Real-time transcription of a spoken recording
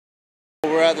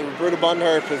we're at the Roberta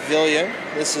Bundhard Pavilion.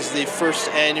 This is the first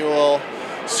annual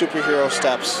Superhero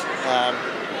Steps.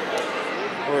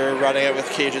 We're running it with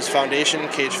Kayge's foundation,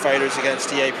 Kayge Fighters Against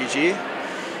DIPG.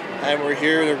 And we're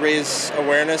here to raise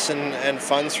awareness and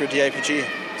funds for DIPG.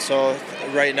 So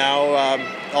right now,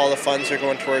 all the funds are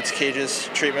going towards Kayge's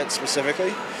treatment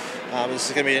specifically. This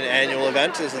is going to be an annual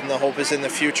event, and the hope is in the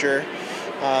future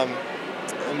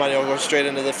the money will go straight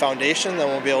into the foundation. Then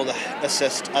we'll be able to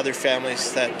assist other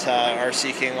families that are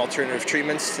seeking alternative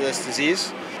treatments to this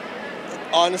disease.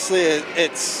 Honestly,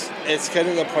 it's kind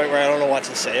of the point where I don't know what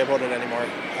to say about it anymore.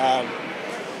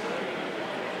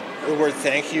 The word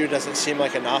thank you doesn't seem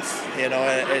like enough. You know,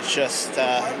 it's just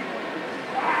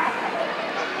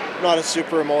not a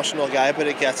super emotional guy, but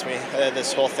it gets me.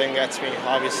 This whole thing gets me,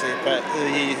 obviously. But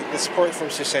the support from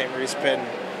Sault Ste. Marie's been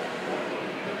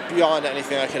beyond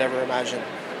anything I could ever imagine.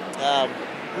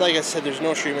 Like I said, there's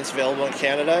no treatments available in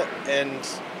Canada, and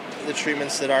the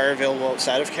treatments that are available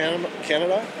outside of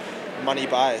Canada, money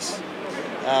buys.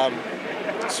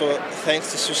 So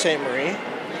thanks to Sault Ste. Marie,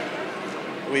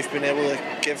 we've been able to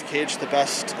give Kayge the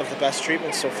best of the best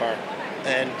treatments so far,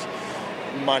 and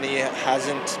money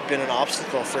hasn't been an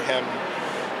obstacle for him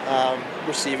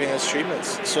receiving his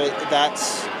treatments. So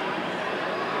that's,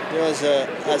 you know,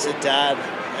 as a dad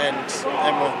and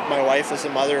my wife as a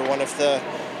mother, one of the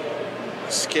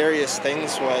scariest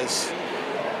things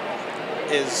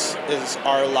is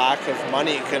our lack of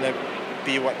money going to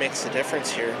be what makes the difference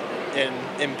here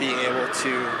in being able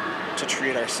to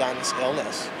treat our son's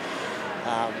illness.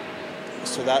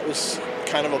 So that was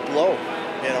kind of a blow,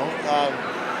 you know,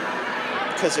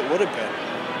 because it would have been.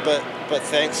 But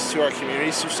thanks to our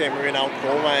community, Sault Ste. Marie and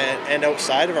Algoma, and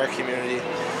outside of our community,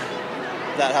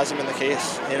 that hasn't been the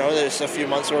case. You know, there's a few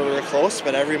months where we were close,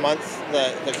 but every month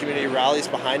the community rallies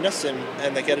behind us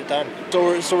and they get it done.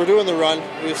 So we're doing the run.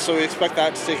 So we expect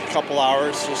that to take a couple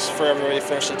hours just for everybody to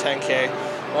finish the 10K.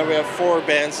 And we have 4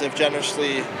 bands that have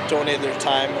generously donated their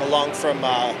time, along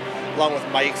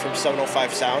with Mike from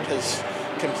 705 Sound has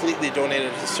completely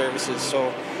donated his services.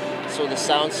 So the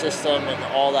sound system and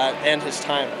all that, and his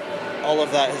time, all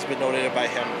of that has been donated by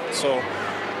him. So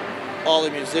all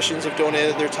the musicians have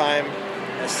donated their time.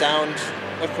 The sound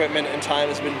equipment and time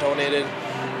has been donated.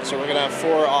 So we're going to have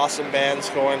 4 awesome bands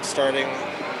going starting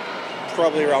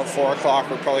probably around 4 o'clock.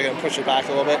 We're probably going to push it back a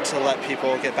little bit to let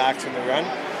people get back from the run.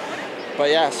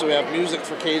 But yeah, so we have music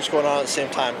for Kayge going on at the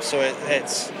same time. So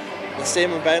it's the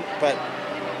same event, but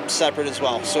separate as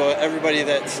well. So everybody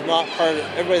that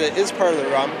is part of the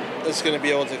run is going to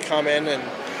be able to come in and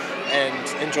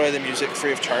enjoy the music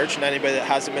free of charge, and anybody that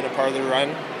hasn't been a part of the run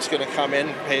is going to come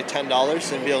in, pay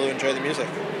 $10, and be able to enjoy the music.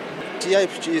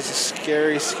 DIPG is a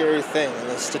scary, scary thing, and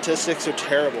the statistics are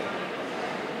terrible.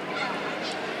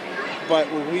 But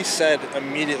when we said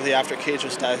immediately after Kayge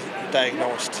was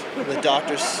diagnosed, the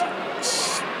doctors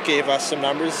gave us some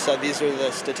numbers, said these are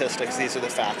the statistics, these are the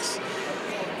facts.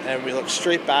 And we looked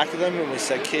straight back at them and we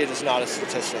said Kayge is not a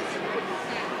statistic.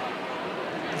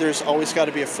 There's always got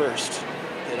to be a first.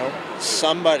 You know,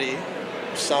 somebody,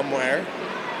 somewhere,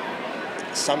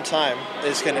 sometime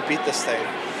is going to beat this thing.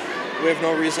 We have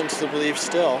no reason to believe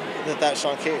still that that's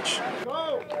not Kayge.